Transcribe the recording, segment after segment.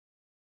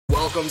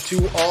Welcome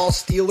to All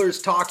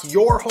Steelers Talk,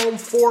 your home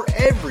for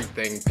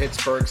everything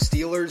Pittsburgh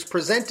Steelers,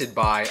 presented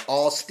by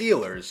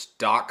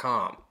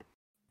allsteelers.com.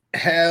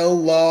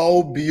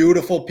 Hello,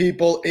 beautiful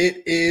people.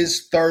 It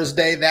is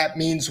Thursday. That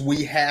means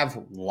we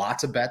have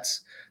lots of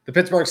bets. The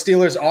Pittsburgh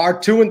Steelers are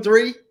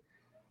 2-3.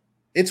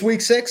 It's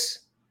week 6.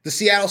 The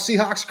Seattle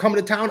Seahawks are coming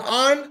to town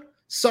on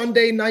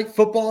Sunday Night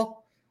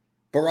Football.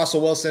 But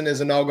Russell Wilson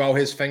is a no-go.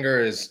 His finger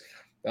is,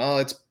 well,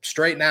 it's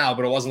straight now,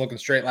 but it wasn't looking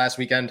straight last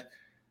weekend.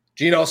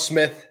 Geno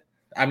Smith,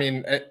 I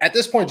mean, at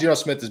this point, Geno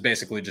Smith is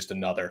basically just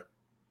another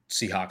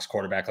Seahawks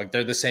quarterback. Like,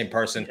 they're the same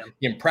person. Yeah.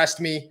 He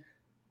impressed me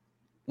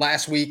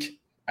last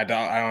week. I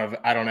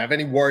don't have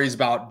any worries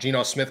about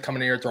Geno Smith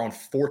coming in here throwing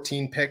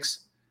 14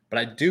 picks, but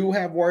I do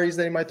have worries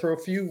that he might throw a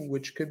few,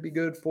 which could be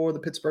good for the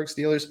Pittsburgh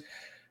Steelers.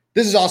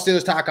 This is All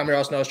Steelers Talk. I'm your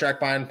host, Noah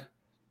Strackbein,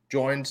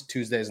 joined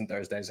Tuesdays and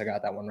Thursdays. I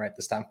got that one right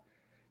this time.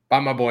 By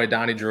my boy,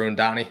 Donnie Drew. And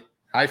Donnie,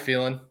 how you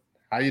feeling?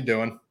 How you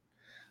doing?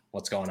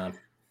 What's going on?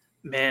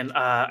 Man,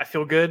 I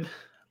feel good.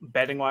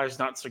 Betting-wise,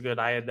 not so good.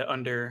 I had the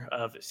under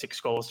of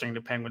 6 goals during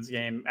the Penguins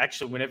game.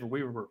 Actually, whenever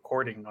we were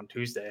recording on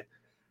Tuesday,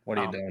 what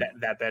are you doing?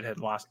 That bet had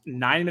lost.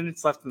 9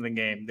 minutes left in the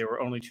game. There were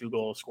only 2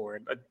 goals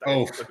scored. I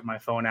looked at my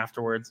phone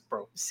afterwards.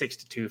 Bro,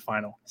 6-2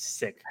 final.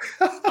 Sick.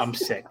 I'm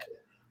sick.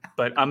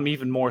 But I'm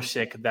even more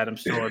sick that I'm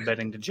still a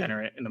betting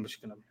degenerate, and I'm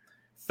just going to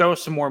throw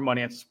some more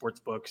money at the sports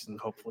books, and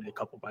hopefully a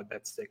couple of my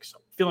bets stick. So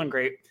feeling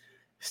great.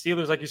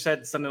 Steelers, like you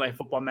said, Sunday Night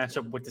Football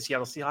matchup with the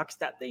Seattle Seahawks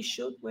that they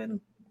should win.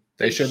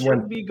 They should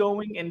win. Be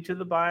going into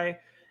the bye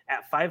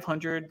at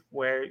 500,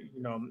 where,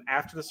 you know,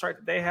 after the start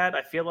that they had,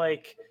 I feel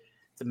like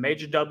it's a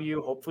major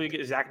W. Hopefully, you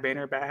get Zach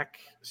Banner back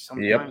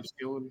sometime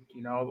soon.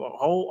 You know, a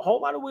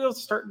whole lot of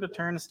wheels starting to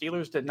turn. The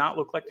Steelers did not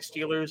look like the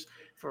Steelers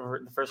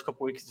for the first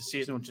couple weeks of the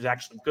season, which is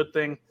actually a good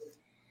thing.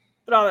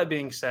 But all that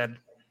being said,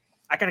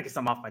 I gotta get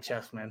something off my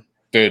chest, man.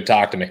 Dude,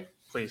 talk to me,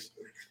 please.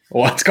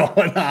 What's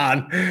going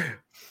on?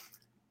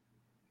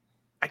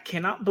 I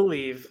cannot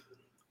believe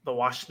the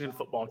Washington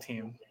football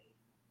team,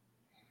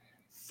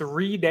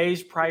 3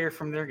 days prior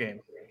from their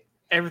game,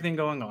 everything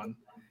going on,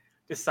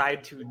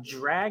 decide to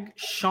drag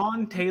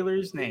Sean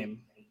Taylor's name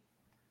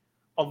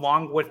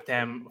along with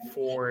them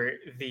for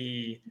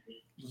the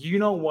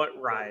you-know-what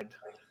ride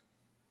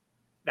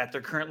that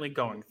they're currently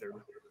going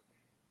through.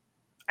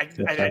 I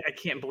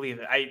can't believe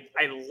it. I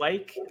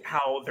like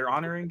how they're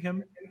honoring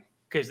him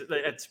because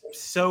it's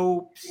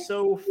so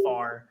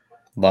far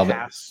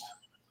past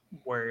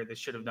where they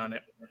should have done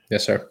it.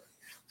 Yes, sir.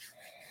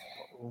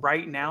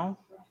 Right now,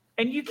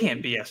 and you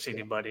can't BS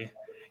anybody.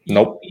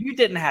 Nope. You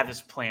didn't have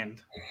this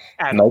planned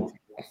at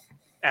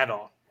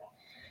all.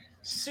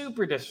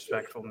 Super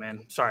disrespectful,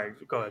 man. Sorry,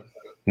 go ahead.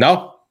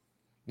 No.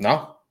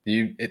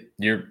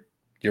 You're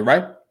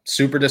right.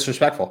 Super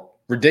disrespectful.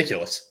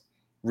 Ridiculous.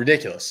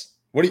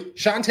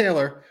 Sean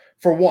Taylor,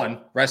 for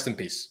one, rest in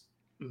peace.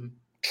 Mm-hmm.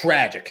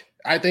 Tragic.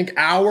 I think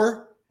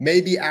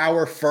maybe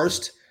our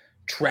first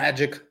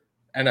tragic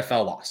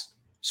NFL loss,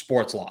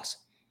 sports loss.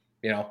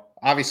 You know,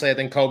 obviously I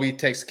think Kobe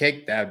takes the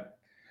cake. That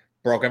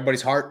broke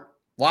everybody's heart.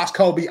 Lost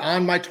Kobe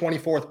on my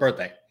 24th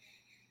birthday.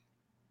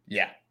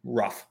 Yeah,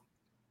 rough.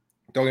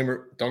 Don't get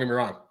me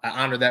wrong. I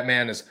honored that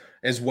man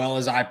as well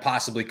as I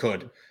possibly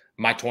could.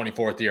 My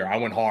 24th year. I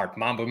went hard.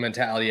 Mamba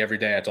mentality every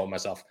day, I told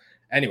myself.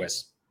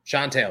 Anyways,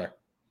 Sean Taylor.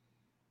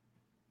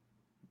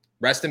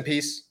 Rest in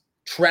peace.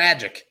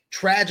 Tragic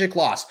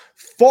loss.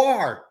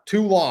 Far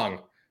too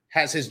long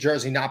has his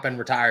jersey not been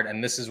retired,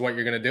 and this is what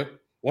you're going to do?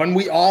 When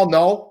we all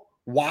know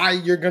why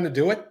you're going to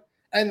do it?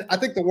 And I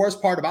think the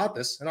worst part about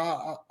this, and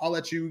I'll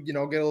let you, get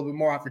a little bit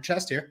more off your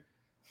chest here.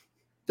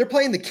 They're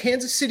playing the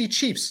Kansas City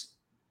Chiefs.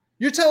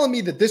 You're telling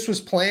me that this was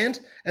planned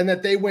and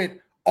that they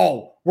went,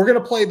 oh, we're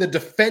going to play the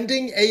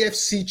defending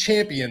AFC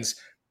champions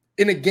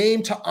in a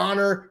game to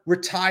honor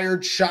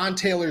retired Sean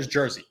Taylor's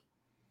jersey.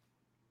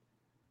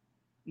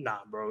 Nah,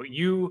 bro.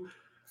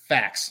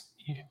 Facts.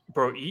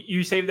 Bro,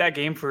 you saved that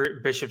game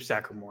for Bishop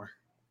Sacklemore.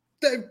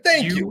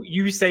 Thank you.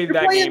 You saved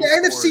that game in the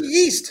NFC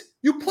East.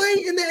 You play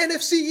in the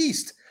NFC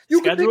East. You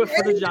schedule it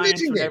for the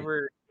Giants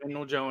whenever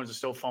Daniel Jones is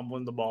still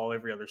fumbling the ball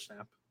every other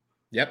snap.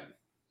 Yep.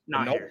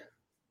 Not here.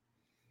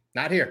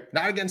 Not here.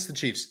 Not against the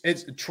Chiefs.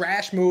 It's a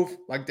trash move,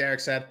 like Derek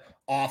said.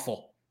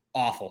 Awful.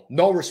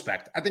 No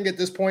respect. I think at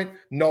this point,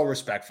 no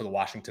respect for the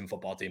Washington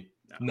football team.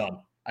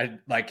 No.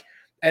 None.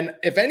 And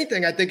if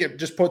anything, I think it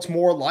just puts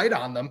more light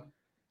on them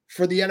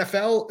for the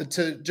NFL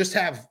to just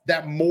have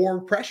that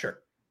more pressure.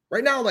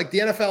 Right now, like, the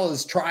NFL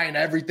is trying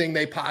everything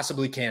they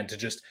possibly can to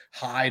just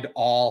hide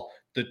all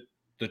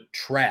the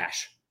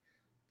trash,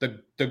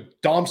 the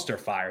dumpster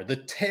fire, the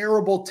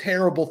terrible,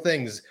 terrible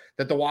things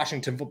that the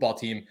Washington football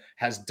team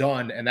has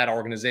done and that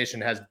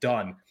organization has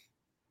done.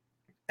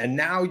 And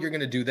now you're going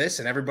to do this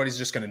and everybody's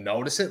just going to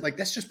notice it. Like,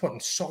 that's just putting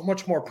so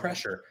much more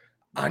pressure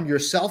on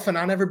yourself and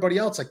on everybody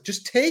else. Like,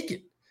 just take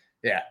it.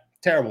 Yeah,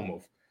 terrible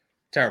move.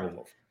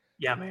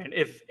 Yeah, man.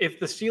 If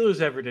the Steelers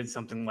ever did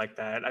something like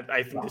that,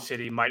 I think the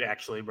city might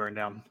actually burn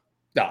down.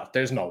 No,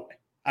 there's no way.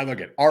 I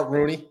look at Art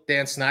Rooney,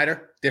 Dan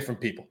Snyder,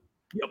 different people.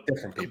 Yep.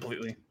 Different people.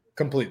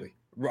 Completely.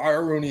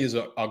 Art Rooney is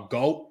a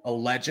GOAT, a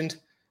legend.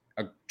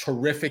 a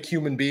terrific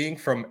human being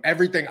from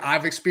everything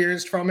I've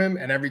experienced from him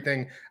and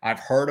everything I've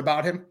heard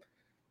about him.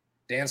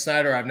 Dan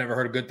Snyder, I've never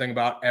heard a good thing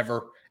about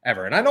ever.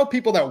 And I know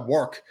people that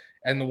work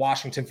in the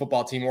Washington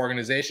football team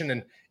organization,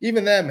 and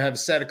even them have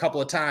said a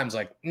couple of times,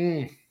 like,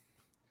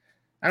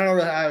 I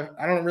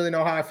don't really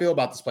know how I feel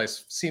about this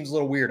place. Seems a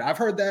little weird. I've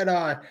heard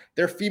that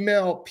their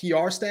female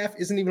PR staff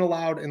isn't even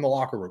allowed in the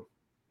locker room.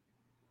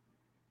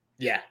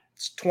 Yeah,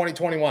 it's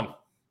 2021.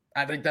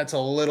 I think that's a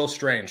little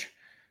strange.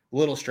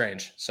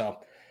 So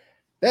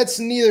that's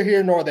neither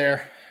here nor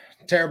there.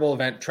 Terrible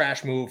event,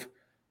 trash move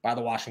by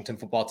the Washington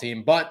football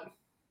team. But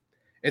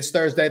it's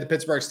Thursday. The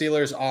Pittsburgh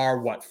Steelers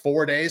are,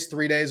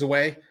 3 days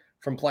away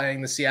from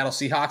playing the Seattle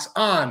Seahawks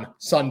on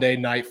Sunday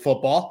Night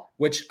Football,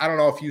 which I don't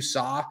know if you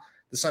saw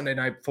the Sunday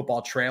Night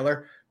Football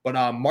trailer,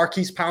 but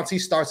Marquise Pouncey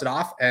starts it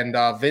off and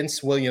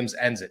Vince Williams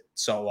ends it.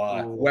 So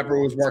whoever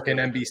was working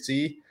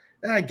NBC,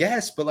 I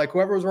guess, but like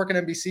whoever was working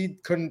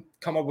NBC couldn't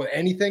come up with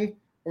anything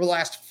over the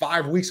last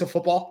 5 weeks of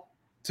football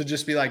to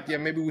just be like, yeah,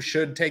 maybe we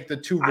should take the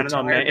two. I don't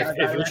know, man.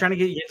 If you're trying to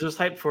get Yinzos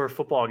hype for a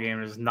football game,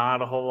 there's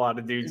not a whole lot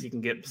of dudes you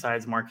can get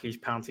besides Marquise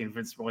Pouncey and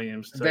Vince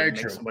Williams to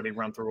make somebody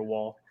run through a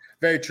wall.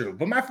 Very true.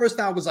 But my first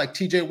thought was like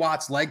TJ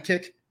Watt's leg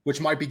kick, which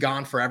might be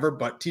gone forever,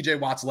 but TJ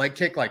Watt's leg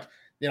kick, like,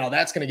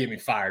 that's going to get me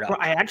fired up. Bro,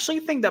 I actually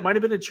think that might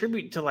have been a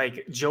tribute to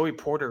like Joey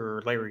Porter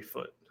or Larry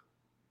Foote.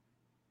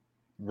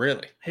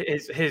 Really?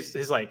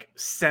 His like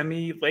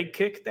semi leg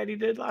kick that he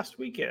did last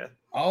week. Yeah.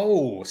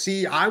 Oh,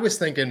 see, I was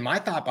thinking my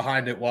thought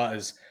behind it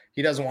was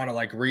he doesn't want to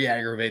like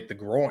re-aggravate the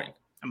groin.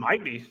 It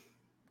might be.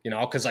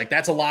 Because like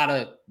that's a lot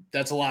of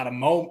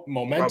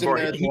momentum.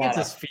 Bro, he gets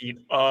his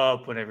feet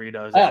up whenever he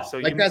does that. So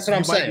like that's what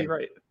I'm saying.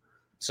 Right.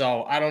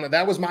 So I don't know.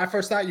 That was my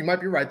first thought. You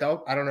might be right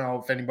though. I don't know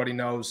if anybody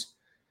knows,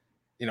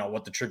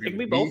 what the tribute would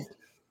be. Both.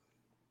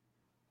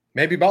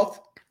 Maybe both.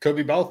 Could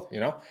be both.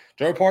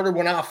 Joey Porter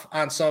went off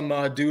on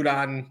some dude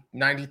on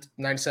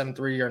 97.3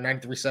 or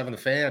 93.7 The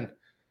Fan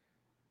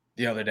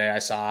the other day. I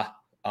saw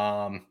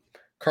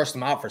cursed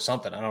him out for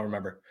something. I don't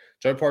remember.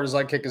 Joey Porter's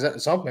leg kick is that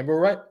something? Maybe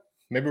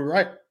we're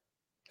right.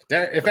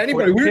 If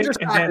anybody, we were just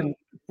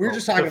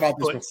talking about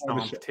this before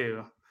the show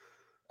too.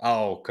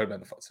 Oh, could have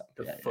been the foot stomp.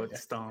 Foot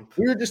stomp.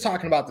 We were just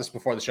talking about this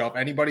before the show. If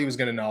anybody was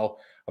going to know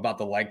about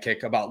the leg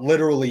kick, about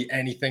literally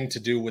anything to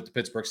do with the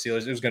Pittsburgh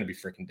Steelers, it was going to be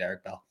freaking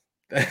Derek Bell.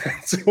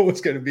 That's what it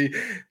was going to be.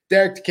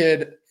 Derek the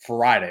Kid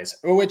Fridays.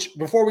 Which,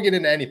 before we get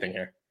into anything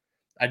here,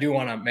 I do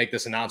want to make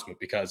this announcement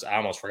because I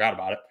almost forgot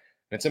about it.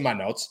 And it's in my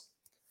notes.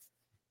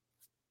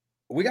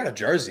 We got a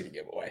jersey to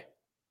give away.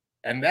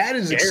 And that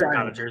is exciting.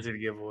 Got a jersey to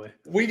give away.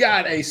 We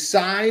got a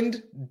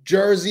signed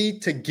jersey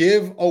to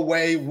give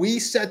away. We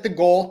set the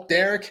goal.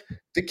 Derek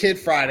the Kid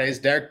Fridays,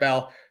 Derek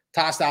Bell,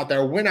 tossed out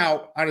there, went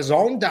out on his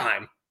own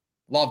dime.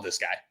 Love this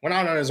guy. Went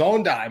out on his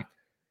own dime,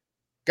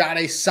 got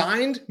a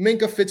signed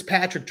Minkah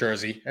Fitzpatrick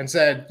jersey, and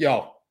said,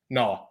 yo,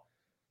 no,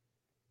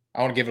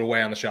 I want to give it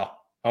away on the show.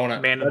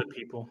 Man of the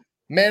people.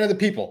 Man of the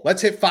people.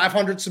 Let's hit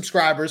 500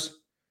 subscribers.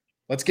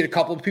 Let's get a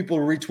couple of people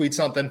to retweet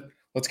something.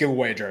 Let's give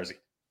away a jersey.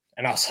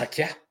 And I was like,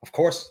 yeah, of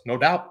course, no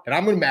doubt. And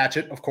I'm going to match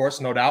it, of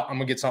course, no doubt. I'm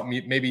going to get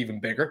something maybe even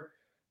bigger.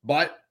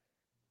 But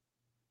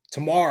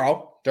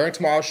tomorrow, during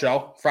tomorrow's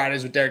show,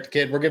 Fridays with Derek the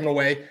Kid, we're giving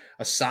away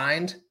a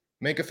signed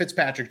Minkah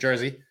Fitzpatrick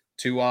jersey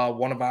to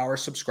one of our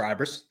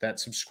subscribers that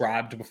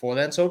subscribed before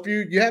then. So if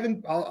you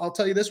haven't, I'll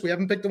tell you this, we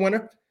haven't picked the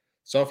winner.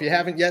 So if you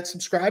haven't yet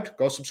subscribed,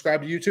 go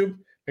subscribe to YouTube.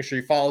 Make sure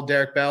you follow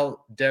Derek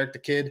Bell, Derek the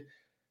Kid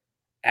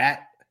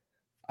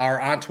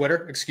on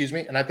Twitter, excuse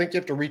me. And I think you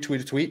have to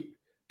retweet a tweet.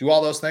 Do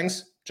all those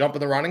things. Jump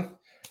in the running.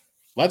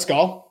 Let's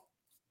go.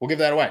 We'll give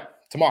that away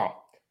tomorrow.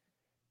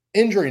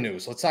 Injury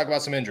news. Let's talk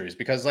about some injuries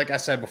because like I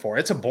said before,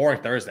 it's a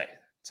boring Thursday.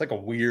 It's like a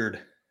weird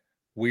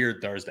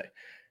Thursday.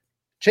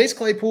 Chase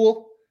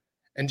Claypool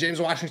and James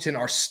Washington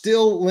are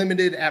still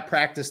limited at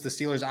practice. The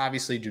Steelers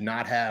obviously do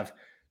not have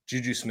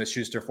Juju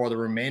Smith-Schuster for the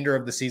remainder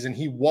of the season.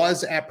 He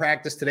was at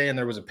practice today and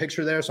there was a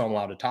picture there, so I'm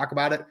allowed to talk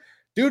about it.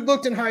 Dude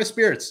looked in high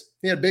spirits.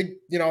 He had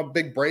a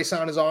big brace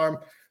on his arm.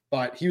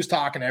 But he was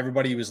talking to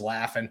everybody. He was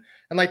laughing.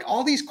 And like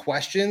all these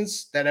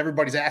questions that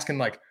everybody's asking,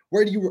 like,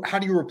 how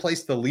do you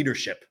replace the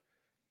leadership?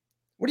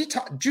 What are you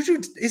talking?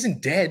 Juju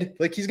isn't dead.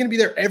 Like he's going to be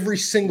there every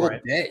single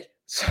day.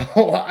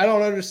 So I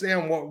don't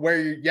understand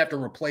where you have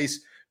to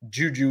replace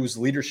Juju's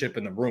leadership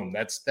in the room.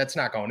 That's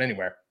not going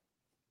anywhere.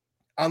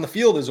 On the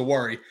field is a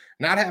worry.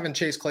 Not having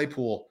Chase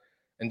Claypool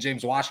and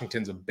James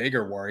Washington's a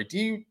bigger worry.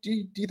 Do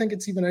you think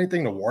it's even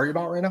anything to worry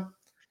about right now?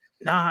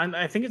 No,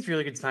 I think it's a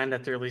really good sign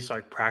that they're at least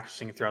like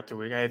practicing throughout the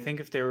week. I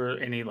think if there were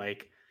any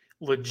like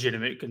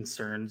legitimate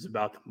concerns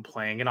about them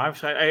playing, and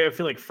obviously I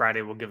feel like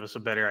Friday will give us a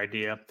better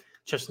idea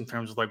just in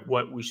terms of like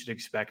what we should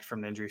expect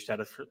from the injury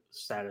status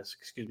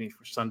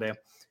for Sunday.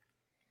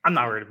 I'm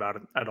not worried about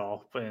it at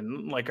all.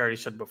 And like I already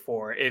said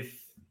before,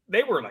 if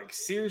they were like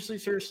seriously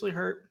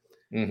hurt,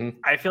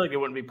 I feel like they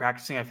wouldn't be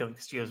practicing. I feel like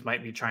the Steelers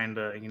might be trying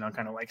to,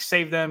 kind of like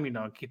save them,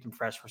 keep them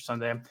fresh for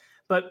Sunday.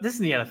 But this is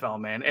the NFL,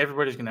 man.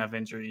 Everybody's going to have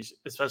injuries,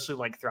 especially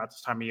like throughout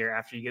this time of year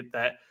after you get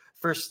that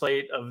first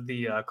slate of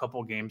the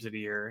couple games of the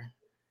year.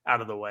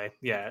 out of the way.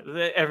 Yeah,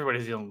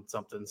 everybody's dealing with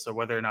something. So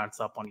whether or not it's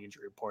up on the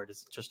injury report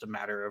is just a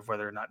matter of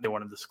whether or not they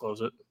want to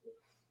disclose it.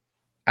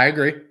 I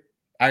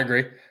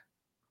agree.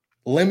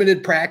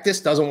 Limited practice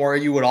doesn't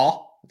worry you at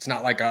all. It's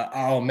not like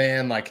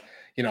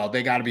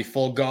they got to be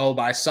full go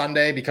by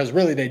Sunday, because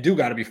really they do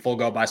got to be full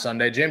go by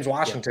Sunday. James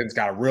Washington's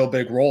got a real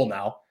big role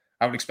now.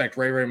 I would expect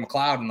Ray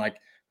McCloud,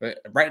 and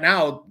right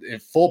now,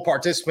 if full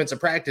participants of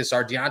practice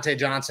are Deontay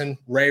Johnson,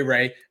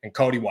 Ray, and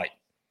Cody White.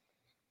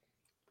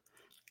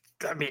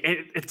 I mean,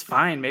 it's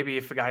fine. Maybe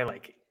if a guy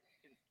like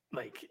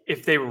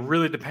if they were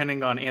really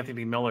depending on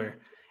Anthony Miller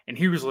and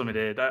he was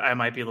limited, I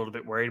might be a little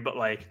bit worried. But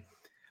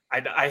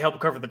I helped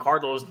cover the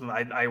Cardinals, and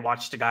I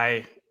watched a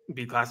guy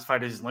be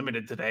classified as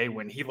limited today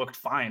when he looked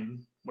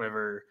fine.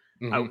 Whenever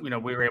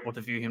we were able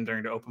to view him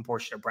during the open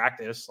portion of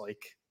practice,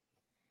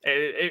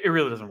 it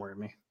really doesn't worry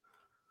me.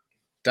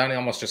 Donnie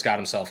almost just got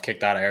himself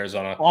kicked out of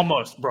Arizona.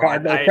 Almost, bro.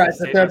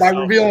 By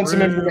revealing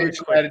some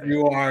information that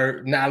you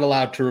are not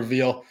allowed to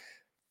reveal.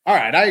 All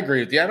right, I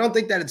agree with you. I don't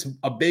think that it's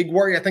a big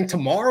worry. I think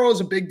tomorrow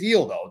is a big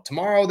deal, though.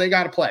 Tomorrow they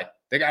got to play.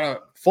 They got a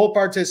full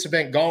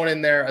participant going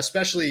in there,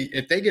 especially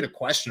if they get a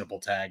questionable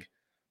tag.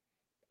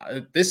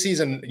 This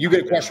season, you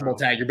get a questionable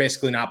tag, you're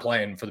basically not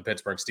playing for the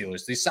Pittsburgh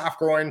Steelers. These soft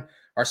groin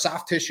or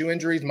soft tissue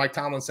injuries, Mike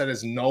Tomlin said,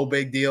 is no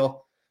big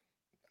deal.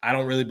 I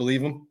don't really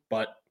believe him,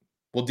 but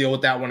we'll deal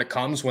with that when it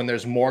comes, when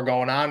there's more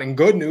going on. And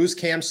good news,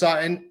 Cam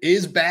Sutton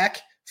is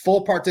back,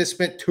 full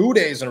participant 2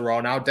 days in a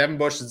row now. Devin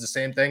Bush is the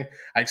same thing.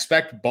 I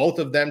expect both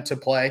of them to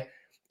play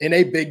in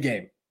a big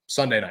game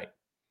Sunday night.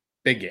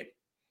 Big game.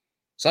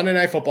 Sunday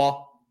Night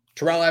Football.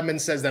 Terrell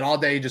Edmonds says that all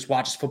day he just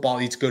watches football,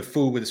 eats good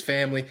food with his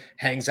family,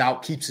 hangs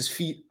out, keeps his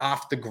feet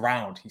off the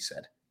ground, he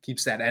said.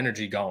 Keeps that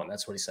energy going.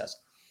 That's what he says.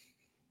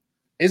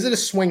 Is it a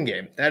swing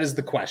game? That is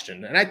the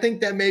question. And I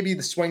think that maybe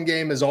the swing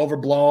game is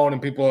overblown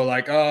and people are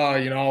like,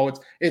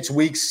 it's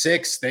week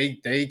 6.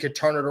 They could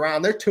turn it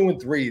around. They're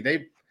 2-3.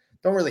 They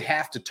don't really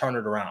have to turn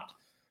it around.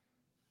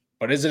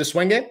 But is it a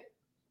swing game?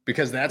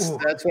 Because that's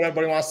what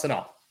everybody wants to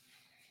know.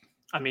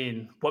 I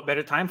mean, what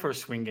better time for a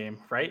swing game,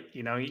 right?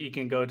 You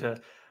can go to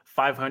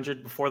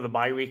 500 before the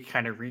bye week,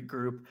 kind of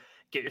regroup,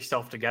 get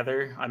yourself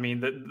together. I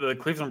mean, the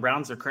Cleveland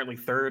Browns are currently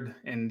 3rd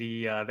in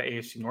the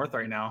AFC North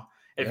right now.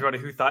 Everybody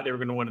who thought they were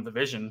going to win a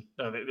division,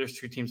 there's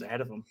 2 teams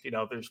ahead of them.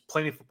 There's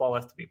plenty of football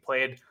left to be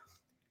played.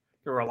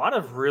 There were a lot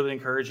of really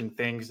encouraging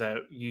things that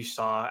you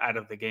saw out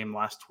of the game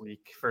last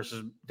week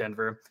versus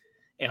Denver.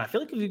 And I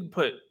feel like if you can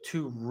put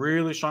 2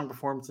 really strong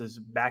performances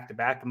back to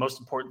back, and most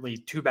importantly,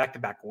 2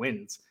 back-to-back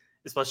wins,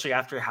 especially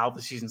after how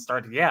the season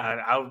started. Yeah,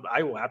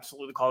 I will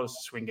absolutely call this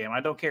a swing game. I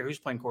don't care who's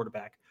playing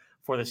quarterback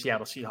for the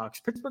Seattle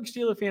Seahawks. Pittsburgh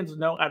Steelers fans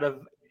know out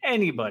of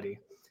anybody,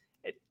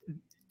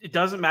 it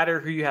doesn't matter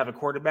who you have a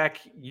quarterback,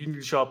 you need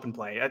to show up and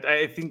play.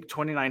 I think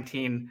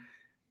 2019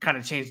 kind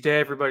of changed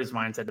everybody's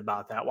mindset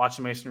about that.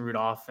 Watching Mason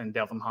Rudolph and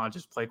Delvin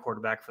Hodges play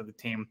quarterback for the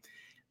team.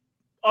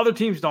 Other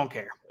teams don't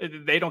care.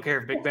 They don't care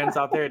if Big Ben's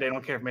out there. They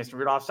don't care if Mason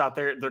Rudolph's out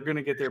there. They're going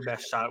to get their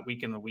best shot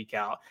week in and week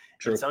out.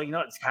 True. So,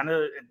 it's kind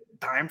of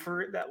time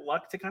for that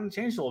luck to kind of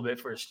change a little bit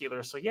for the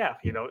Steelers. So, yeah,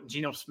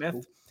 Geno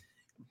Smith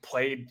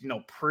played,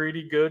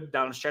 pretty good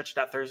down the stretch of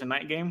that Thursday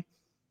night game.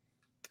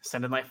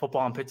 Sunday Night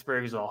Football in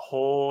Pittsburgh is a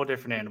whole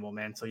different animal,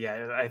 man. So,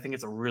 yeah, I think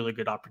it's a really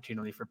good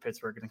opportunity for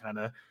Pittsburgh to kind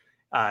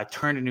of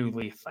turn a new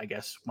leaf, I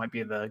guess, might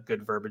be the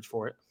good verbiage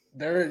for it.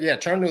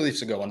 Turn a new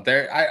leaf's a good one.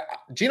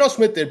 Geno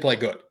Smith did play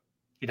good.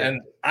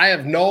 And I have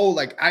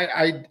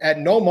I at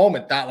no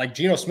moment thought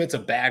Geno Smith's a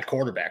bad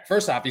quarterback.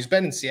 First off, he's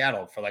been in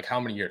Seattle for how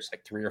many years?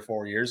 3 or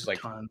 4 years?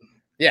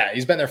 Yeah,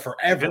 he's been there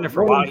forever. He's been there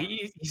for a while.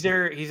 He's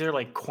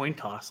their coin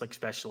toss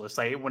specialist.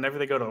 Whenever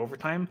they go to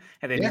overtime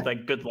and they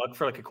need good luck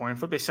for a coin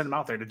flip, they send him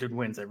out there to do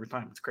wins every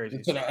time. It's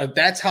crazy. So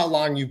that's how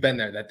long you've been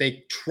there, that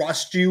they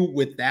trust you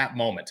with that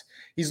moment.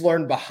 He's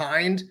learned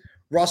behind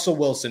Russell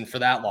Wilson for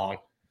that long.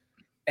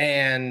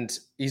 And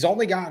he's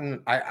only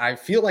gotten, I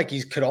feel like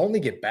he could only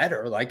get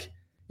better.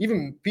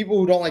 Even people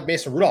who don't like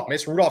Mason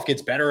Rudolph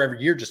gets better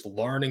every year just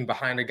learning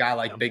behind a guy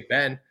like Big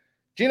Ben.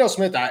 Geno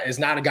Smith is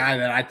not a guy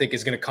that I think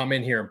is going to come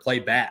in here and play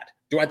bad.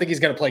 Do I think he's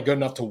going to play good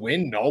enough to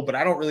win? No, but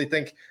I don't really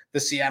think the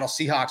Seattle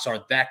Seahawks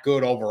are that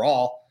good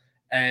overall.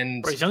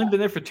 And he's only been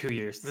there for 2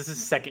 years. This is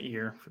his 2nd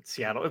year for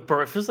Seattle. Bro,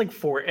 it feels like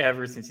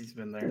forever since he's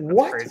been there.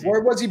 That's crazy.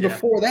 Where was he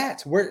before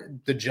that? Where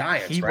the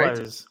Giants,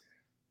 right?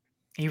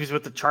 He was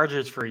with the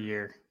Chargers for a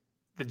year,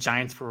 the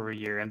Giants for a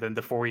year, and then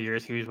the 4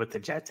 years he was with the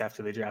Jets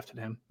after they drafted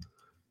him.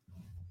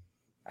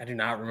 I do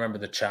not remember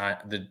the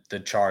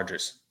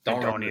Chargers.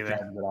 Don't either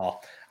at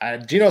all.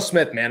 Geno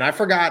Smith, man, I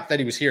forgot that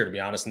he was here, to be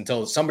honest,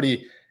 until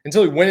he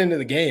went into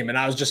the game, and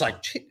I was just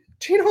like,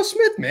 Geno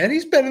Smith, man,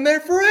 he's been in there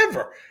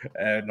forever.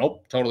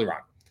 Nope, totally wrong.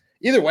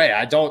 Either way,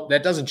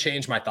 that doesn't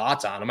change my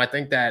thoughts on him. I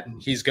think that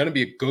he's going to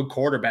be a good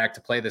quarterback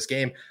to play this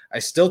game. I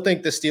still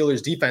think the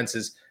Steelers' defense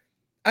is.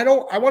 I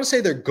want to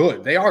say they're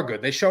good. They are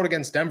good. They showed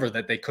against Denver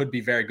that they could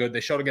be very good.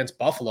 They showed against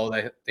Buffalo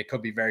that they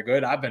could be very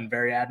good. I've been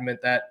very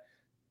adamant that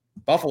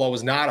Buffalo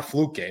was not a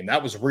fluke game.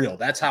 That was real.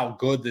 That's how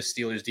good the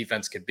Steelers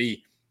defense could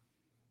be.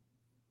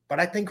 But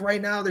I think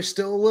right now they're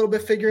still a little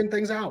bit figuring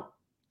things out.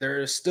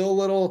 There's still a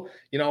little,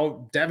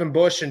 Devin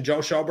Bush and Joe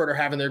Schobert are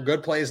having their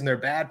good plays and their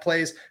bad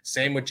plays.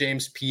 Same with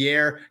James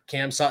Pierre.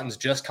 Cam Sutton's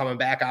just coming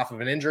back off of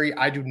an injury.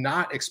 I do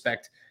not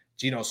expect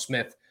Geno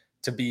Smith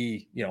to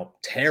be,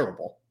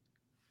 terrible.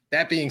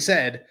 That being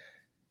said,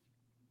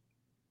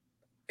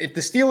 if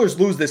the Steelers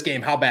lose this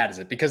game, how bad is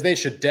it? Because they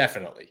should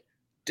definitely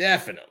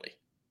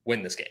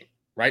win this game,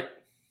 right?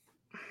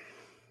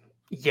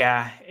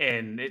 Yeah,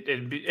 and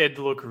it'd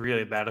look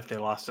really bad if they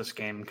lost this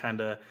game, kind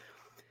of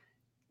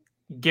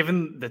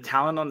given the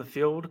talent on the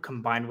field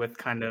combined with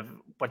kind of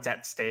what's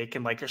at stake.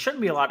 And there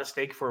shouldn't be a lot at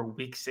stake for a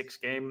week 6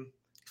 game,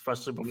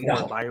 especially before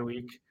a bye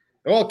week.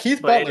 Well,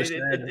 Keith Butler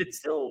said it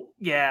still,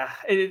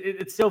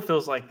 it still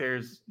feels like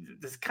there's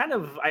this kind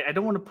of, I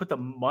don't want to put the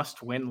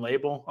must-win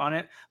label on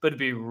it, but it'd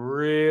be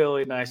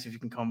really nice if you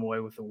can come away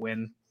with a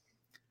win.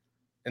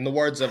 In the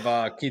words of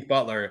Keith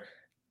Butler,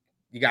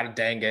 you got a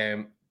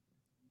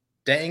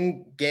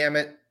dang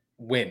gamut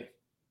win.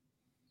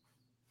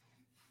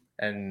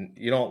 And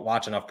you don't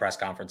watch enough press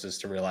conferences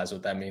to realize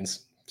what that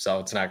means. So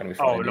it's not going to be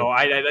funny. Oh, no,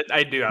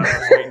 I do.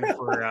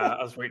 I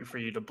was waiting for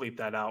you to bleep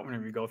that out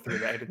whenever you go through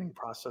the editing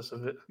process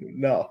of it.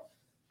 No.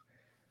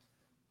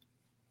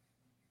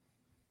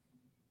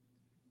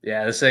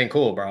 Yeah, this ain't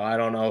cool, bro. I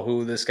don't know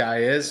who this guy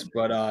is,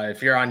 but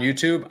if you're on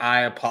YouTube,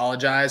 I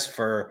apologize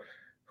for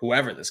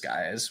whoever this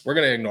guy is. We're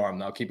going to ignore him,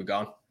 though. Keep it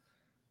going.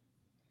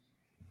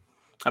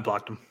 I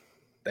blocked him.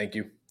 Thank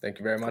you. Thank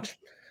you very much.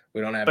 We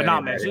don't have. But no,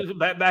 man.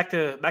 Back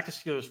to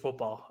Steelers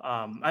football.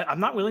 I'm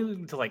not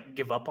willing to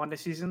give up on the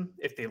season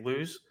if they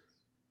lose,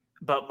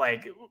 but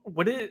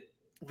would it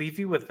leave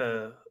you with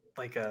a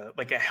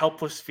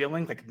helpless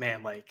feeling?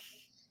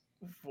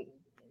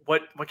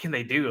 What can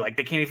they do?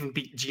 They can't even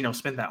beat Geno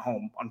Smith at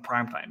home on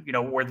primetime.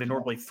 Where they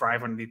normally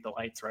thrive underneath the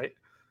lights, right?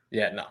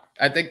 Yeah, no.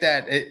 I think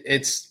that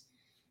it's.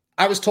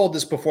 I was told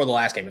this before the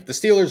last game. If the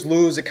Steelers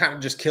lose, it kind of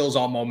just kills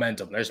all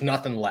momentum. There's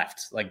nothing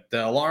left.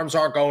 The alarms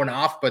aren't going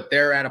off, but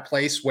they're at a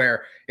place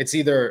where it's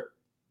either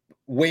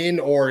win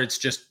or it's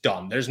just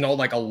done. There's no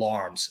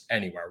alarms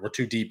anywhere. We're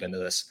too deep into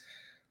this.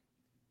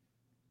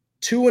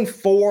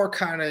 2-4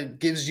 kind of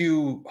gives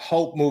you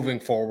hope moving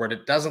forward.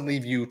 It doesn't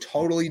leave you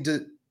totally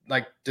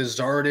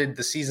deserted.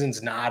 The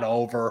season's not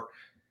over.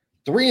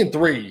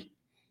 3-3,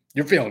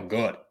 you're feeling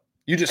good.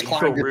 You just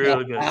climbed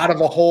yourself out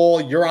of a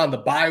hole. You're on the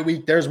bye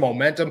week. There's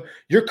momentum.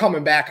 You're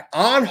coming back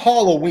on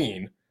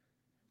Halloween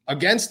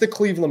against the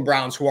Cleveland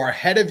Browns, who are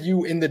ahead of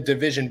you in the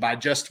division by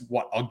just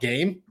one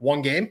game.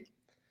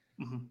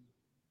 Mm-hmm.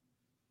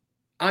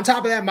 On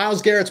top of that,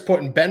 Myles Garrett's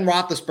putting Ben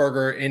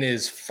Roethlisberger in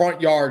his front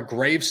yard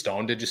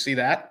gravestone. Did you see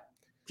that?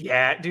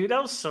 Yeah, dude,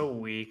 that was so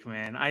weak,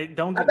 man. I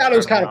thought it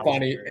was kind of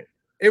funny.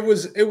 It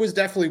was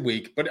definitely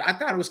weak, but I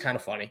thought it was kind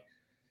of funny.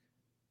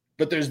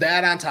 But there's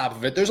that on top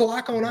of it. There's a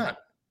lot going on.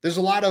 There's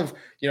a lot of,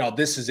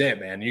 this is it,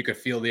 man. You could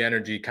feel the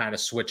energy kind of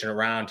switching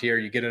around here.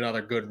 You get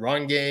another good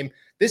run game.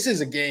 This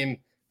is a game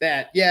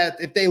that,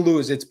 if they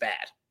lose, it's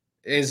bad.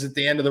 Is it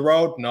the end of the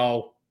road?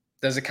 No.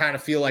 Does it kind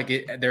of feel like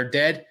they're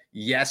dead?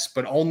 Yes,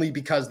 but only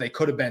because they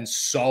could have been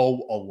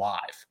so alive.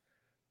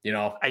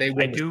 I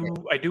do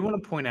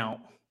want to point out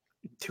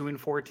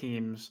 2-4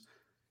 teams.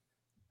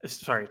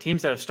 Sorry,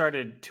 teams that have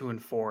started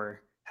 2-4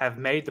 have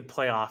made the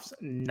playoffs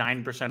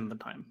 9% of the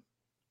time.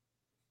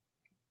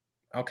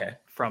 Okay.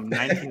 From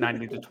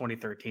 1990 to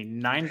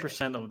 2013,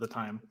 9% of the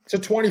time. So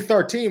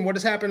 2013, what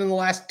has happened in the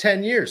last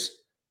 10 years?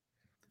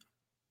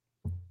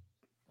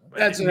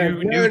 That's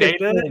new data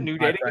going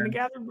to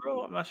gather,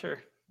 bro? I'm not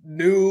sure.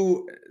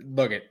 New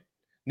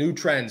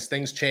trends,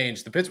 things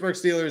change. The Pittsburgh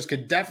Steelers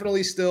could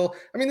definitely still,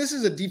 this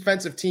is a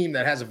defensive team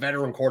that has a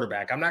veteran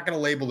quarterback. I'm not going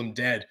to label them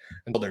dead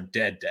until they're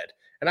dead.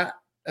 And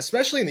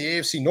especially in the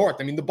AFC North,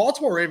 the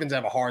Baltimore Ravens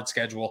have a hard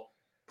schedule.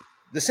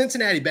 The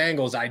Cincinnati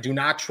Bengals, I do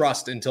not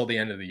trust until the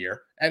end of the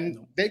year.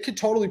 And they could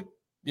totally,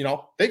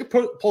 they could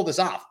pull this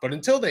off. But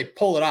until they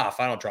pull it off,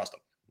 I don't trust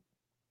them.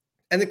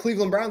 And the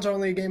Cleveland Browns are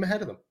only a game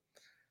ahead of them.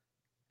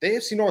 The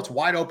AFC North's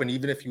wide open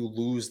even if you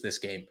lose this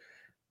game.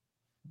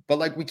 But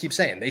like we keep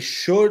saying, they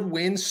should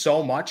win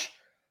so much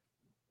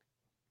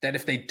that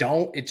if they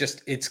don't,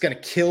 it's going to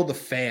kill the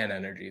fan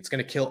energy. It's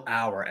going to kill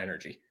our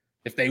energy.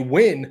 If they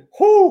win,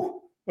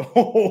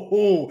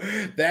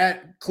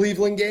 that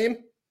Cleveland game,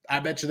 I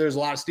bet you there's a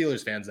lot of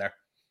Steelers fans there.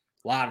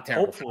 A lot of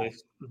terrible. Hopefully.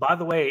 Fans. By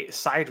the way,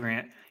 side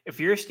rant, if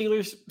you're a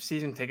Steelers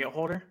season ticket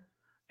holder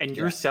and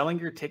you're selling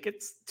your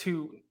tickets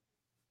to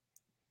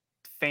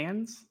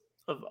fans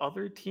of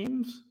other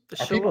teams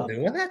to Are show people up,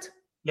 doing that?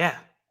 Yeah.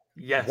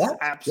 Yes. What?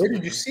 Absolutely.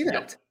 Where did you see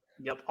that?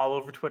 Yep. All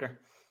over Twitter.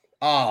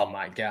 Oh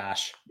my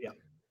gosh. Yeah.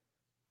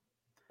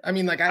 I'd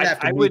have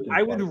to.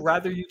 I would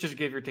rather you just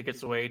give your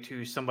tickets away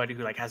to somebody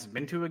who hasn't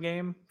been to a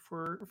game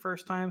for the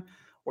first time,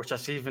 or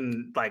just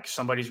even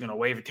somebody's going to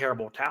wave a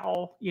terrible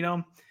towel,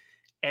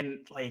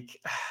 and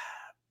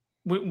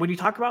when you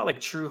talk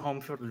about true home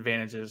field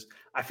advantages,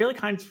 I feel like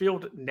Heinz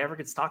Field never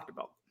gets talked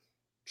about.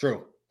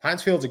 True.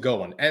 Heinz Field's a good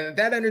one. And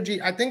that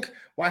energy, I think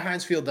why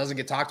Heinz Field doesn't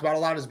get talked about a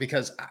lot is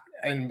because,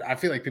 and I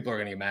feel like people are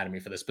going to get mad at me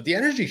for this, but the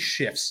energy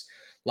shifts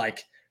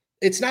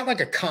it's not like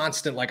a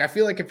constant, like I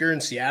feel like if you're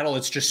in Seattle,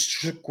 it's just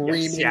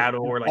screaming.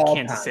 Seattle or like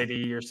Kansas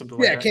City or something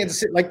like that. Yeah, Kansas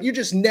City. Like you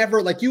just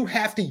never, like you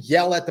have to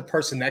yell at the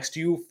person next to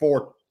you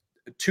for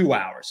 2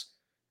 hours.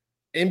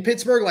 In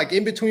Pittsburgh, like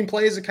in between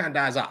plays, it kind of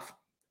dies off.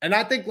 And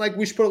I think like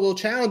we should put a little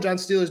challenge on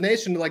Steelers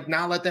Nation to like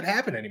not let that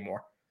happen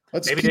anymore.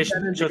 Maybe they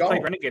should just play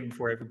Renegade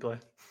before every play.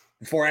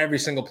 Before every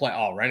single play.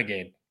 Oh,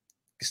 Renegade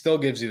still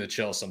gives you the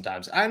chills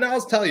sometimes. And I'll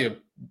tell you,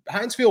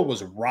 Heinz Field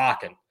was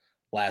rocking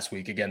last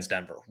week against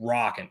Denver.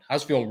 Rocking. I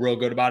was feeling real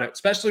good about it,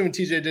 especially when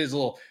TJ did his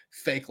little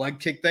fake leg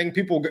kick thing.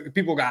 People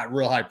got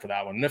real hyped for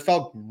that one, and it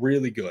felt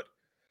really good.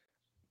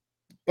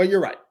 But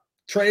you're right.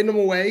 Trading them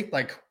away,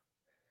 like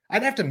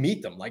I'd have to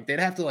meet them. Like they'd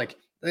have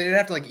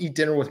to eat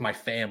dinner with my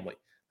family.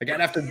 Like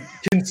I'd have to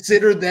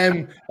consider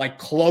them like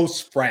close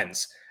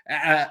friends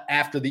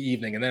after the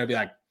evening, and then I'd be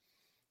like,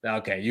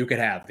 okay, you could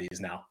have these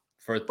now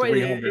for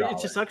 $300.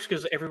 It just sucks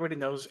because everybody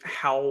knows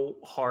how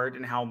hard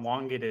and how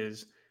long it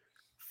is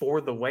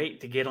for the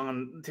wait to get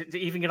on to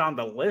even get on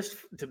the list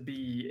to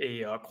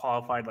be a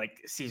qualified like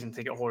season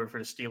ticket holder for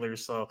the Steelers.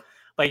 So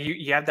like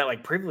you have that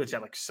like privilege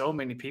that like so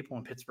many people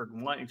in Pittsburgh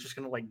want. You're just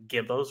gonna like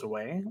give those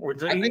away, or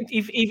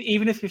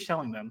even if you're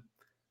selling them.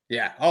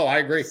 Yeah. Oh, I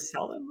agree.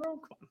 Sell them, bro.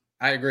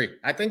 I agree.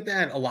 I think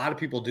that a lot of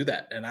people do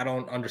that, and I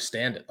don't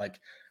understand it. Like,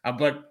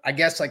 but I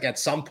guess like at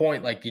some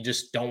point, like you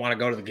just don't want to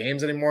go to the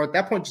games anymore. At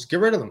that point, just get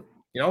rid of them.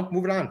 You know,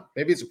 move it on.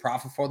 Maybe it's a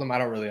profit for them. I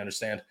don't really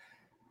understand.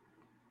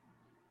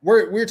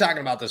 We were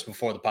talking about this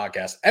before the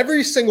podcast.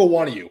 Every single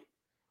one of you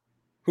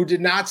who did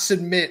not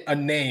submit a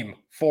name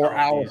for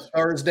our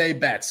Thursday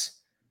bets,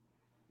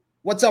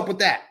 what's up with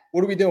that?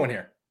 What are we doing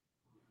here?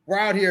 We're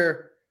out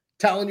here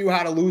telling you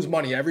how to lose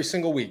money every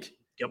single week.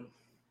 Yep.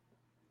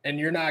 And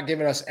you're not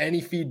giving us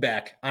any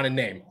feedback on a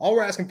name. All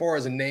we're asking for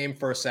is a name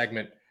for a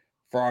segment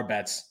for our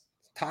bets.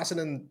 Toss it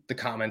in the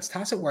comments.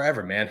 Toss it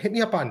wherever, man. Hit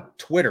me up on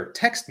Twitter.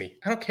 Text me.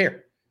 I don't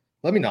care.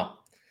 Let me know.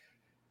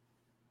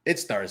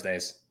 It's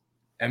Thursdays.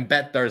 And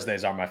Bet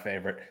Thursdays are my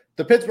favorite.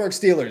 The Pittsburgh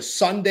Steelers,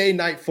 Sunday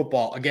Night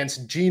Football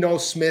against Geno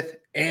Smith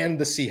and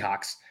the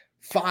Seahawks.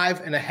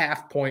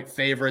 5.5-point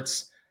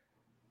favorites.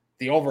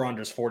 The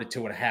over-under is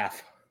 42.5.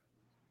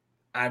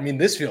 I mean,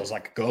 this feels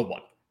like a good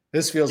one.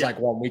 This feels like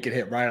one we could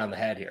hit right on the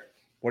head here.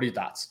 What are your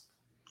thoughts?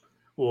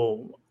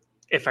 Well,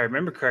 if I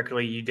remember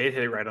correctly, you did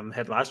hit it right on the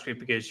head last week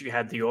because you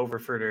had the over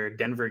for the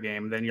Denver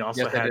game. Then you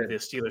also had the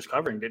Steelers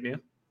covering, didn't you?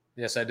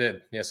 Yes, I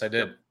did.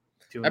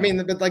 Yep. I mean,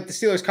 like the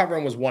Steelers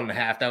covering was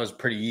 1.5. That was a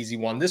pretty easy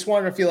one. This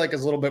one I feel like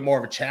is a little bit more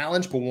of a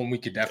challenge, but one we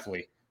could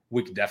definitely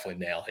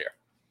nail here.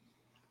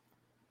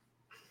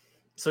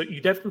 So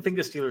you definitely think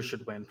the Steelers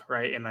should win,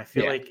 right? And I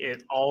feel like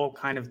it all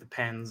kind of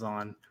depends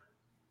on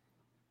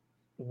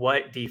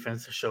what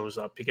defense shows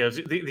up, because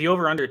the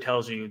over-under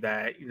tells you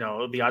that, you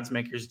know, the odds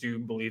makers do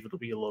believe it'll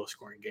be a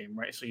low-scoring game,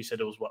 right? So you said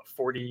it was what,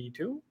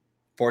 42?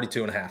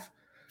 42.5.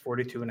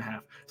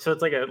 42.5. So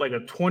it's like a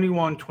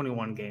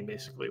 21-21 game,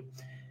 basically.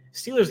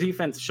 Steelers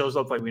defense shows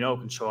up like we know it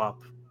can show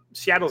up.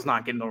 Seattle's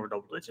not getting over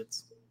double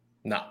digits.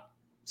 No.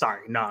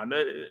 Sorry, no.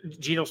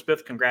 Geno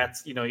Smith,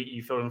 congrats. You know,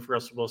 you filled in for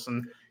Russell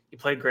Wilson. You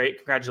played great.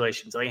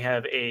 Congratulations. I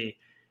have a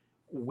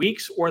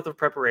week's worth of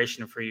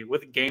preparation for you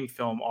with game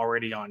film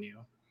already on you.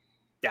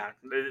 Yeah,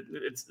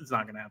 it's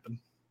not going to happen.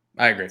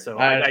 I agree. So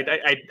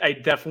I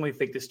definitely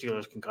think the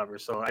Steelers can cover.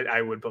 So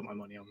I would put my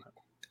money on that.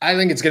 I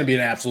think it's going to be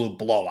an absolute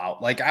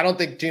blowout. Like, I don't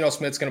think Geno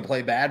Smith's going to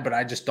play bad, but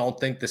I just don't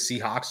think the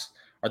Seahawks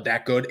are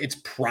that good. It's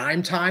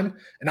prime time,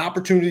 an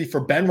opportunity for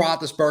Ben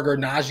Roethlisberger,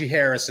 Najee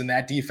Harris, and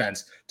that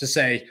defense to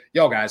say,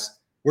 yo, guys,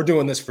 we're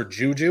doing this for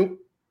Juju.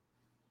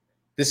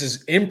 This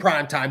is in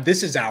prime time.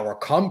 This is our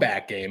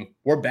comeback game.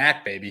 We're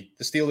back, baby.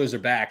 The Steelers are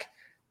back.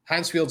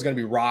 Heinz Field's going to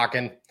be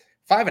rocking.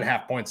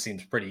 5.5 points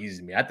seems pretty easy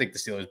to me. I think the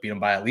Steelers beat them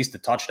by at least a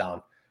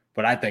touchdown,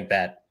 but I think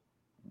that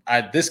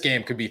this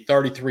game could be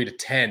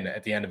 33-10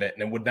 at the end of it,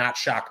 and it would not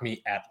shock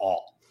me at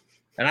all.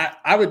 And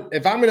I would,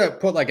 if I'm going to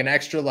put like an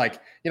extra,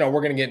 like, you know, we're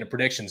going to get into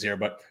predictions here,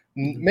 but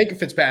Minkah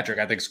Fitzpatrick,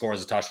 I think,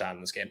 scores a touchdown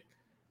in this game.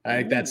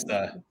 I think that's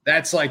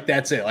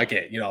it. Like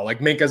it, you know, like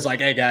Minkah's like,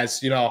 hey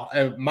guys, you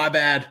know, my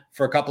bad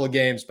for a couple of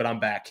games, but I'm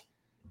back.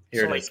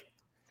 Here so it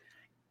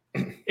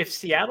is. If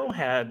Seattle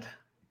had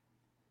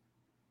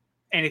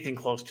anything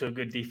close to a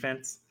good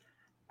defense,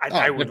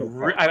 I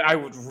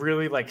would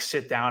really like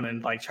sit down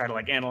and like try to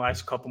like analyze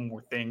a couple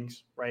more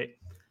things, right?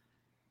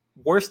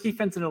 Worst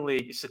defense in the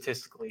league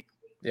statistically.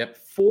 Yep.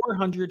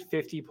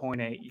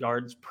 450.8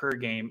 yards per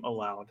game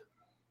allowed.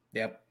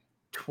 Yep.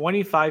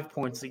 25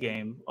 points a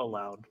game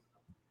allowed.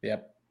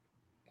 Yep.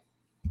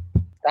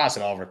 Toss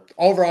it over.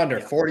 Over under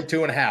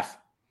 42.5.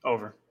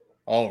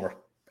 Over.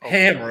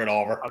 Hammer it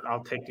over.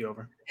 I'll take the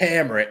over.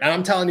 Hammer it. And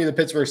I'm telling you, the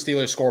Pittsburgh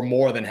Steelers score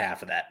more than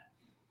half of that.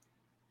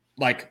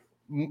 Like,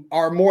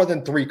 are more than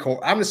I'm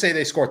going to say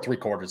they score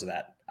 3/4 of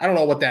that. I don't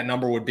know what that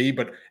number would be,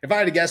 but if I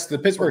had to guess, the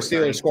Pittsburgh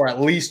Steelers score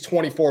at least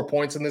 24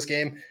 points in this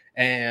game,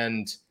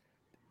 and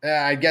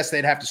I guess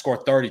they'd have to score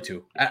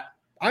 32.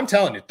 I'm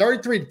telling you,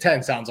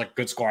 33-10 sounds like a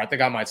good score. I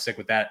think I might stick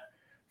with that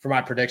for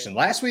my prediction.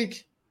 Last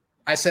week,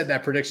 I said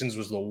that predictions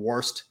was the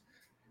worst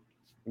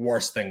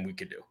thing we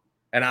could do.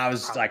 And I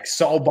was like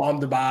so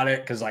bummed about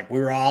it because like we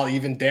were all,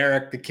 even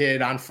Derek, the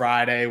kid on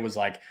Friday, was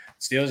like,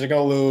 Steelers are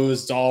going to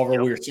lose. It's all over.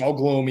 Yep. We were so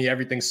gloomy.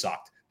 Everything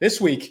sucked.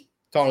 This week,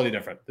 totally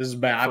different. This is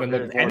bad. I've been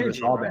looking forward to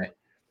this all day.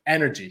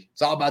 Energy.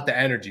 It's all about the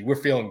energy. We're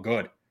feeling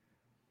good.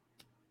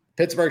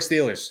 Pittsburgh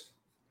Steelers,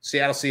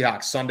 Seattle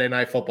Seahawks, Sunday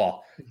Night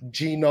Football.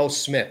 Geno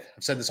Smith.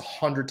 I've said this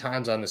 100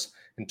 times on this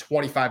in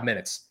 25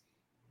 minutes.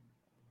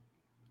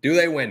 Do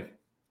they win?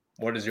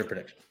 What is your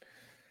prediction?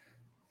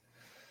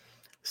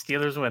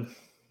 Steelers win.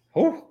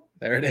 Oh,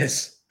 there it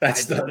is.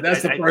 That's the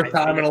first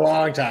time in a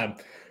long time.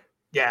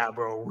 Yeah,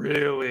 bro.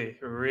 Really.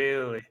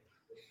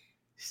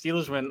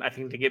 Steelers win, I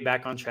think, to get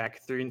back on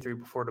track 3-3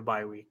 before the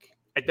bye week.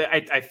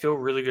 I feel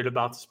really good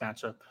about this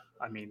matchup.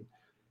 I mean,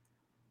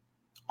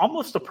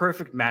 almost a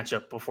perfect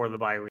matchup before the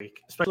bye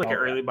week, especially like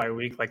an early bye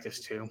week like this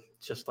too.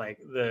 Just like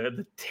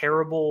the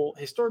terrible,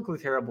 historically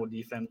terrible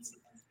defense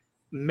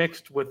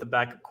mixed with the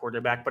backup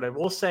quarterback. But I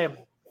will say,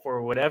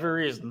 for whatever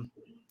reason,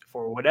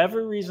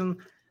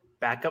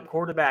 backup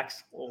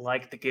quarterbacks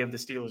like to give the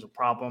Steelers a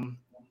problem.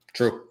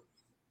 True.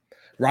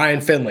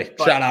 Ryan Finley.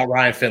 Shout out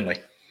Ryan Finley.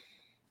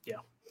 Yeah.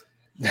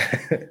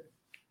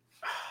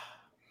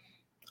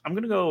 I'll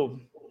go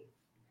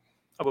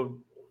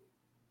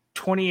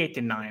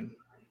 28-9.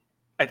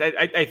 I think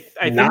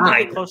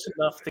they're close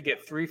enough to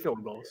get 3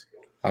 field goals.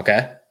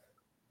 Okay.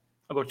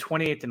 I'll go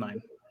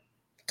 28-9.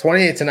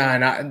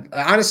 28-9.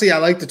 Honestly, I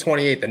like the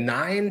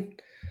 28-9.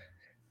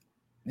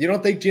 You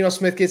don't think Geno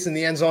Smith gets in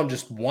the end zone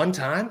just one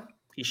time?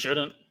 He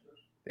shouldn't.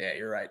 Yeah,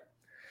 you're right.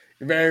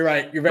 You're very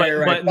right. You're very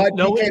right. But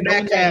knowing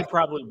that he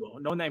probably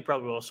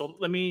will. So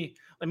let me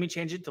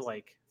change it to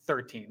like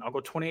 13. I'll go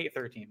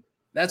 28-13.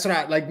 That's what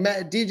I like.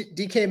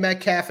 DK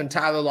Metcalf and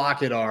Tyler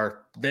Lockett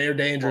they're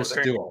dangerous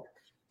duo.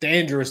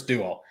 Dangerous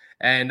duo.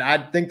 And I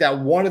think that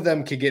one of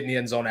them could get in the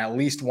end zone at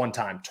least one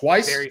time.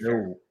 Twice?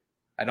 No,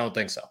 I don't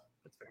think so.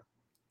 That's fair.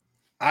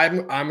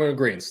 I'm in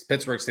agreement.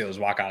 Pittsburgh Steelers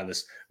walk out of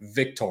this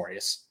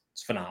victorious.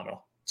 It's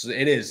phenomenal. So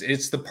it is.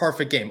 It's the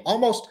perfect game.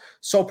 Almost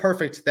so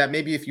perfect that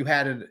maybe if you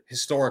had a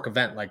historic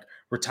event like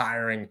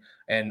retiring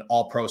an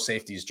all-pro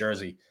safeties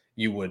jersey,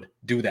 you would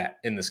do that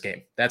in this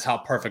game. That's how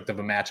perfect of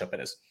a matchup it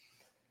is.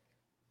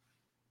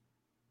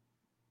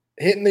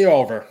 Hitting the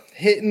over,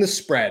 hitting the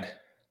spread.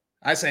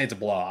 I say it's a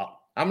blowout.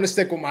 I'm going to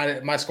stick with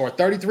my score,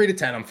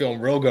 33-10. I'm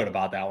feeling real good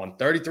about that one.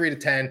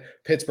 33-10,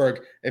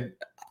 Pittsburgh.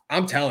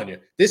 I'm telling you,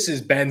 this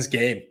is Ben's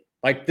game.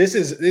 Like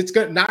it's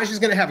good. Najee's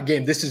going to have a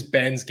game. This is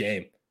Ben's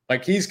game.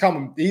 Like he's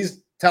telling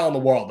the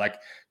world, like,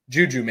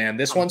 Juju, man,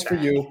 this one's for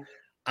you.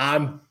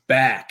 I'm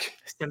back.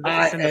 Send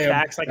the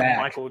facts like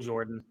Michael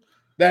Jordan.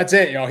 That's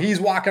it,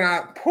 He's walking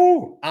out.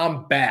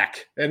 I'm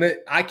back. And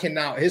I can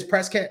now, his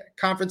press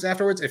conference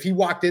afterwards, if he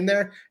walked in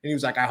there and he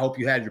was like, I hope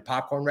you had your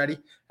popcorn ready,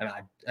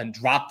 and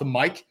dropped the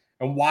mic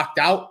and walked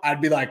out,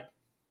 I'd be like,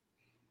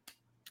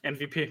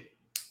 MVP.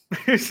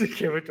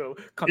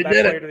 Come back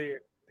later of the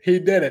year. He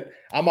did it.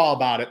 I'm all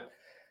about it.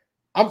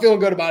 I'm feeling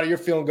good about it. You're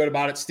feeling good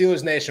about it.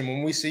 Steelers Nation,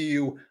 when we see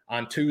you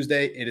on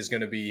Tuesday, it is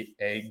going to be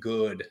a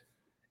good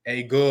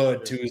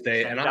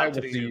Tuesday. And I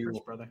will see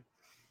you. Brother.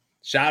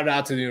 Shout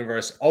out to the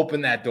universe.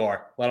 Open that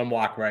door. Let them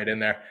walk right in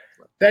there.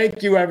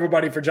 Thank you,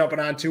 everybody, for jumping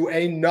on to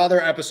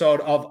another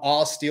episode of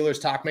All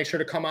Steelers Talk. Make sure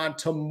to come on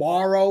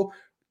tomorrow,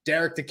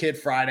 Derek the Kid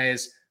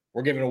Fridays.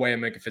 We're giving away a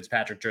Minkah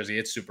Fitzpatrick jersey.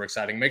 It's super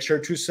exciting. Make sure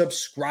to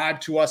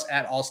subscribe to us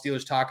at All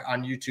Steelers Talk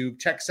on YouTube.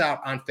 Check us out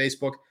on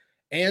Facebook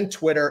and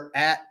Twitter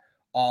at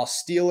All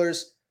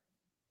Steelers.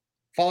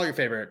 Follow your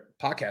favorite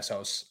podcast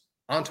hosts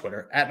on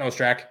Twitter at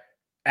Nostrack,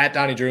 at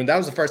Donnie Drew. That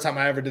was the first time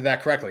I ever did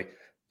that correctly.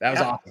 That was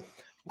awesome.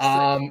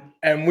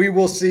 And we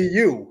will see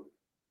you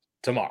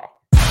tomorrow.